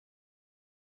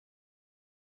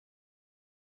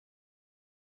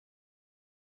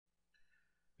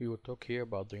We will talk here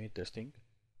about the unit testing.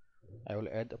 I will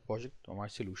add a project on my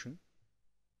solution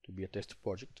to be a test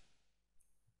project.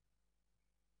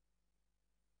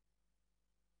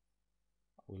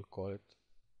 We'll call it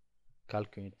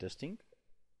Calc Unit Testing,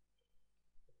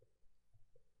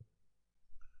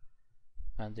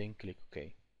 and then click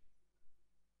OK.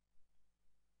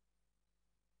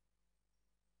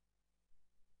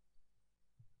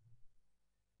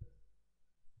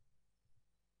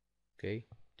 Okay,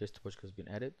 test project has been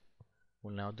added.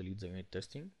 We'll now delete the unit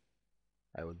testing.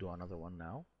 I will do another one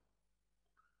now.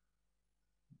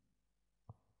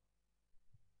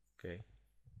 Okay,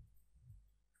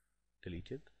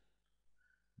 deleted.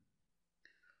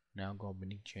 Now go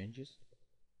beneath changes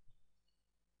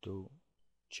to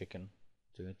check in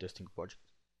the unit testing project.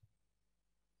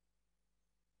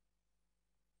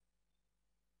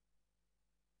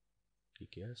 Click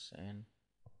yes, and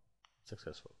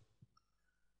successful.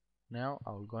 Now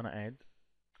I'm gonna add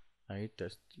a unit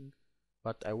testing,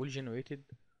 but I will generate it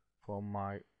from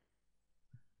my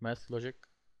math logic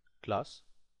class.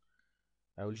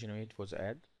 I will generate for the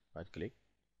add. Right click,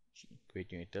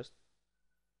 create unit test,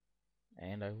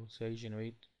 and I will say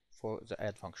generate for the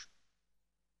add function.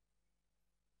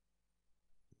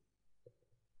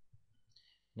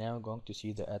 Now I'm going to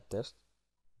see the add test,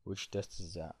 which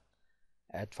tests the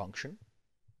add function.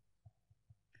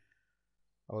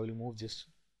 I will remove this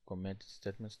commented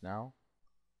statements now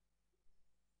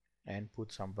and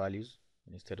put some values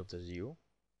instead of the 0.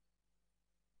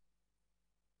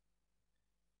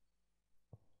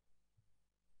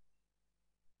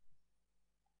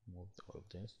 Move all of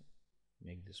this,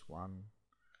 make this 1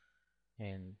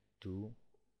 and 2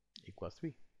 equal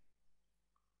 3.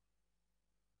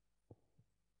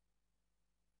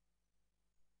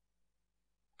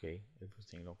 Okay,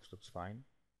 everything looks fine.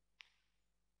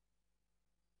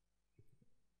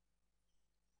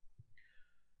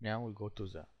 Now we'll go to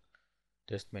the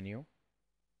test menu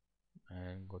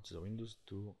and go to the Windows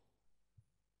to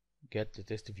get the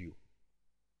test view.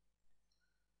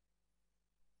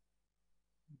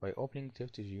 By opening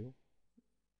test view,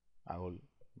 I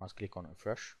must click on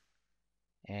refresh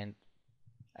and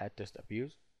add test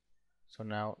appears. So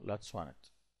now let's run it.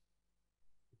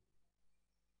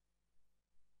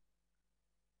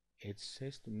 It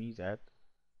says to me that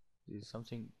there is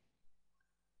something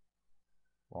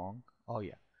wrong. Oh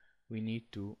yeah, we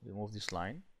need to remove this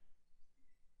line.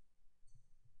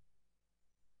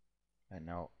 And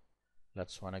now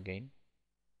let's run again.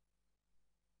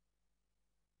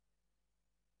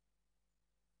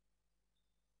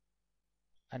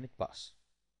 And it passed.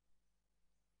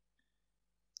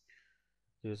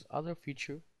 There's other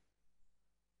feature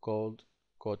called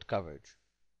code coverage,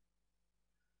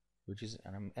 which is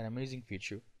an amazing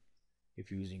feature if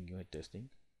you're using unit testing.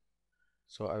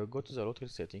 So I will go to the router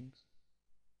settings,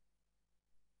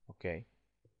 okay,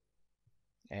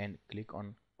 and click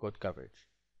on code coverage.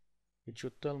 It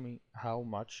should tell me how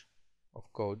much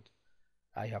of code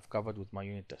I have covered with my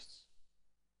unit tests.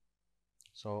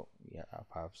 So yeah,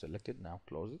 I have selected. Now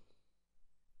close it,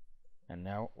 and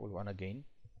now we'll run again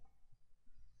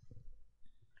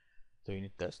the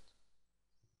unit test,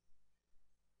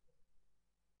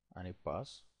 and it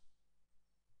pass.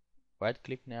 Right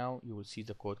click now, you will see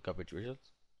the code coverage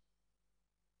results.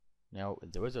 Now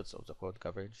in the results of the code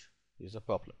coverage is a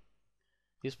problem.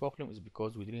 This problem is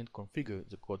because we didn't configure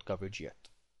the code coverage yet.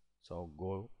 So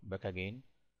go back again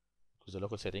to the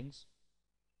local settings,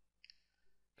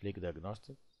 click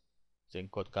diagnostics, then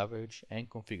code coverage and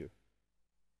configure.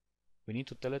 We need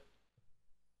to tell it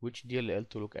which DLL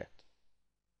to look at.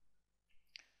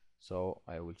 So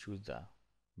I will choose the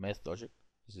math logic.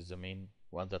 This is the main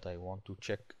one that I want to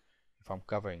check if I'm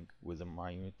covering with my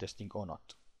unit testing or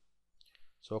not.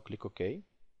 So click OK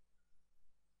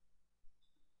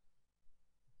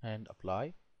and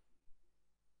apply,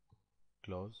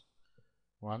 close,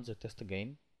 run the test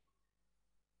again,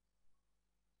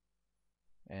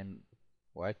 and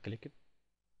right click it,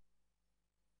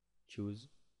 choose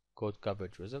code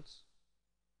coverage results,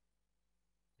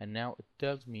 and now it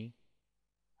tells me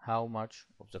how much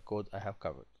of the code I have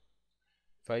covered.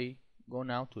 If I go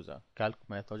now to the calc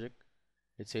math logic,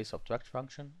 it says subtract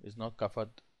function is not covered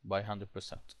by 100%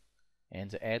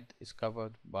 and the add is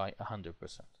covered by 100%.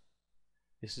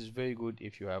 This is very good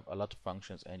if you have a lot of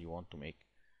functions and you want to make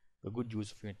a good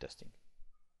use of unit testing.